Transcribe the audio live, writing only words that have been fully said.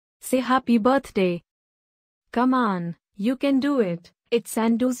say happy birthday. Come on, you can do it. It's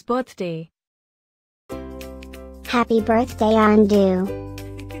Andu's birthday. Happy birthday, Andu.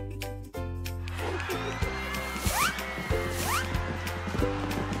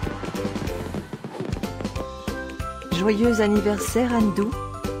 Joyeux anniversaire, Andu.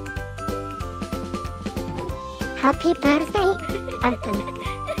 Happy birthday, Andu.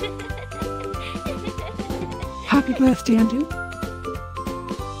 Happy birthday, Andu.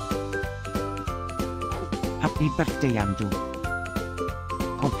 Happy birthday, Andu.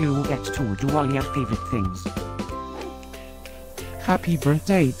 Hope you get to do all your favorite things. Happy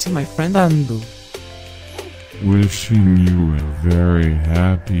birthday to my friend Andu. Wishing you a very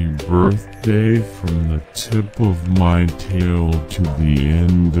happy birthday from the tip of my tail to the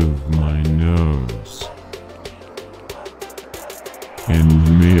end of my nose.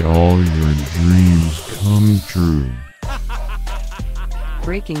 And may all your dreams come true.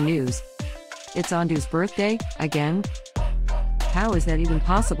 Breaking news. It's Andu's birthday, again? How is that even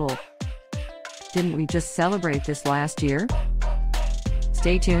possible? Didn't we just celebrate this last year?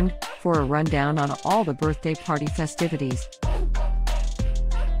 Stay tuned for a rundown on all the birthday party festivities.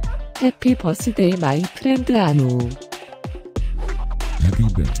 Happy birthday, my friend Anu. Happy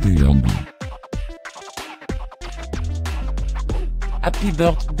birthday, Andu. Happy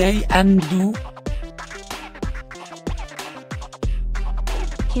birthday, Andu.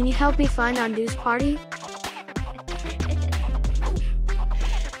 Can you help me find Andu's party?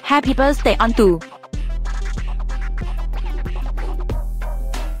 Happy birthday, Andu.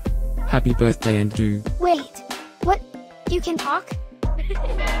 Happy birthday, Andu. Wait, what? You can talk?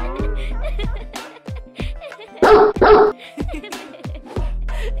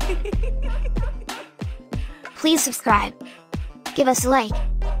 Please subscribe, give us a like,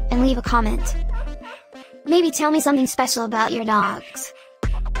 and leave a comment. Maybe tell me something special about your dogs.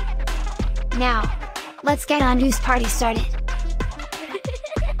 Now, let's get Andu's party started.